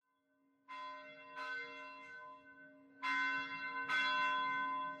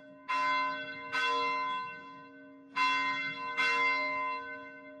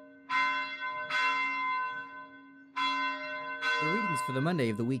The readings for the Monday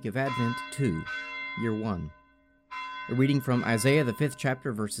of the week of Advent 2, Year 1. A reading from Isaiah, the 5th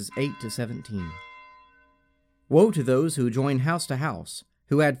chapter, verses 8 to 17. Woe to those who join house to house,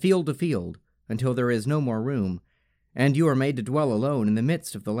 who add field to field, until there is no more room, and you are made to dwell alone in the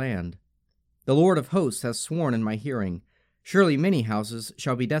midst of the land. The Lord of hosts has sworn in my hearing, surely many houses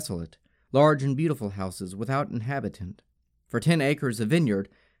shall be desolate, large and beautiful houses without inhabitant. For 10 acres of vineyard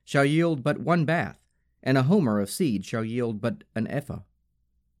shall yield but 1 bath, and a homer of seed shall yield but an ephah.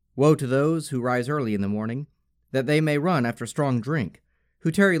 Woe to those who rise early in the morning, that they may run after strong drink,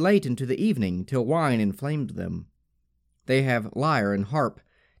 who tarry late into the evening till wine inflamed them. They have lyre and harp,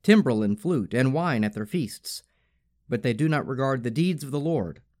 timbrel and flute, and wine at their feasts, but they do not regard the deeds of the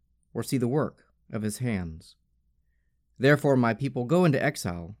Lord, or see the work of his hands. Therefore my people go into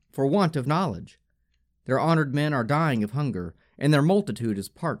exile for want of knowledge. Their honored men are dying of hunger, and their multitude is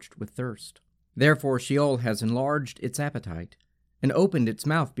parched with thirst. Therefore Sheol has enlarged its appetite, and opened its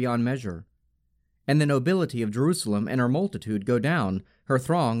mouth beyond measure. And the nobility of Jerusalem and her multitude go down, her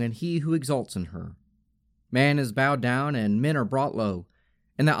throng and he who exalts in her. Man is bowed down, and men are brought low,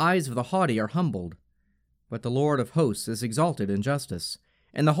 and the eyes of the haughty are humbled. But the Lord of hosts is exalted in justice,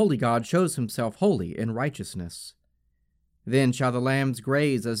 and the holy God shows himself holy in righteousness. Then shall the lambs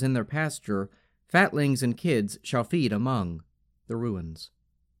graze as in their pasture, fatlings and kids shall feed among the ruins.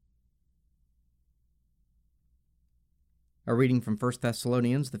 A reading from 1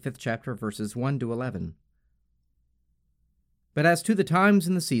 Thessalonians, the 5th chapter, verses 1 to 11. But as to the times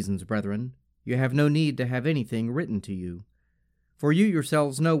and the seasons, brethren, you have no need to have anything written to you. For you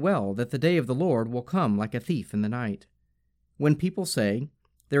yourselves know well that the day of the Lord will come like a thief in the night. When people say,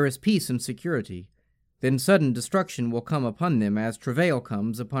 there is peace and security, then sudden destruction will come upon them as travail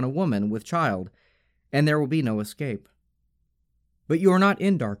comes upon a woman with child, and there will be no escape. But you are not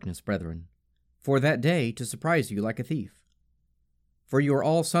in darkness, brethren, for that day to surprise you like a thief. For you are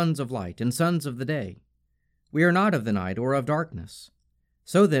all sons of light and sons of the day. We are not of the night or of darkness.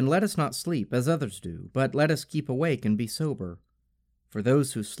 So then let us not sleep as others do, but let us keep awake and be sober. For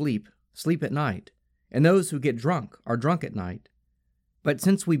those who sleep, sleep at night, and those who get drunk are drunk at night. But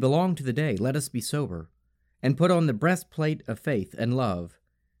since we belong to the day, let us be sober, and put on the breastplate of faith and love,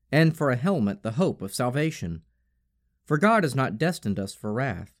 and for a helmet the hope of salvation. For God has not destined us for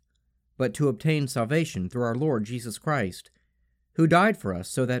wrath, but to obtain salvation through our Lord Jesus Christ, who died for us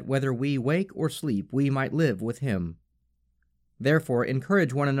so that whether we wake or sleep we might live with him. Therefore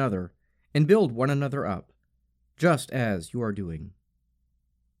encourage one another, and build one another up, just as you are doing.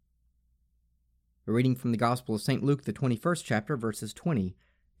 A reading from the Gospel of St. Luke, the 21st chapter, verses 20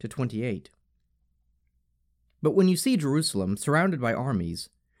 to 28. But when you see Jerusalem surrounded by armies,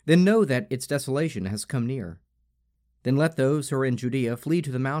 then know that its desolation has come near. Then let those who are in Judea flee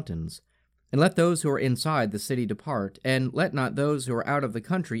to the mountains, and let those who are inside the city depart, and let not those who are out of the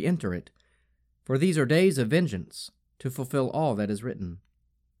country enter it. For these are days of vengeance, to fulfill all that is written.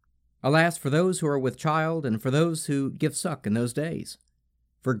 Alas, for those who are with child, and for those who give suck in those days!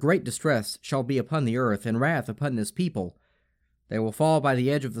 For great distress shall be upon the earth, and wrath upon this people. They will fall by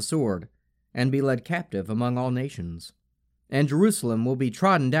the edge of the sword, and be led captive among all nations. And Jerusalem will be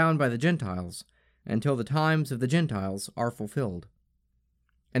trodden down by the Gentiles, until the times of the Gentiles are fulfilled.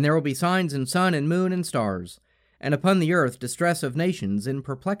 And there will be signs in sun and moon and stars, and upon the earth distress of nations in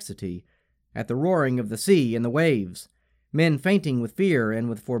perplexity, at the roaring of the sea and the waves, men fainting with fear and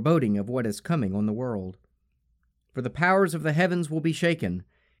with foreboding of what is coming on the world. For the powers of the heavens will be shaken,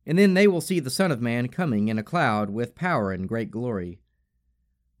 and then they will see the Son of Man coming in a cloud with power and great glory.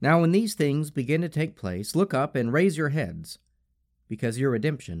 Now when these things begin to take place, look up and raise your heads, because your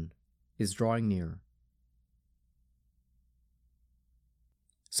redemption is drawing near.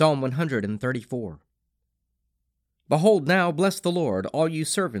 Psalm 134. Behold now, bless the Lord, all you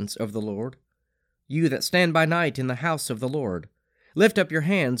servants of the Lord, you that stand by night in the house of the Lord. Lift up your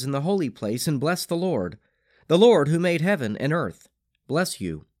hands in the holy place and bless the Lord who made heaven and earth. Bless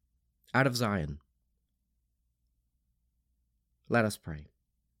you, out of Zion. Let us pray.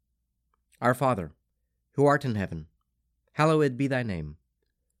 Our Father, who art in heaven, hallowed be thy name.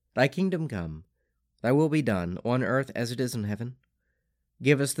 Thy kingdom come, thy will be done, on earth as it is in heaven.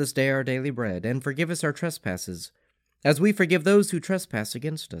 Give us this day our daily bread, and forgive us our trespasses, as we forgive those who trespass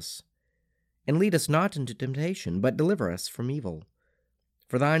against us. And lead us not into temptation, but deliver us from evil.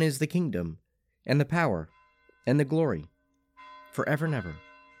 For thine is the kingdom, and the power, and the glory, forever and ever.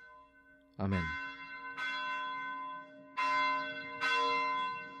 Amen.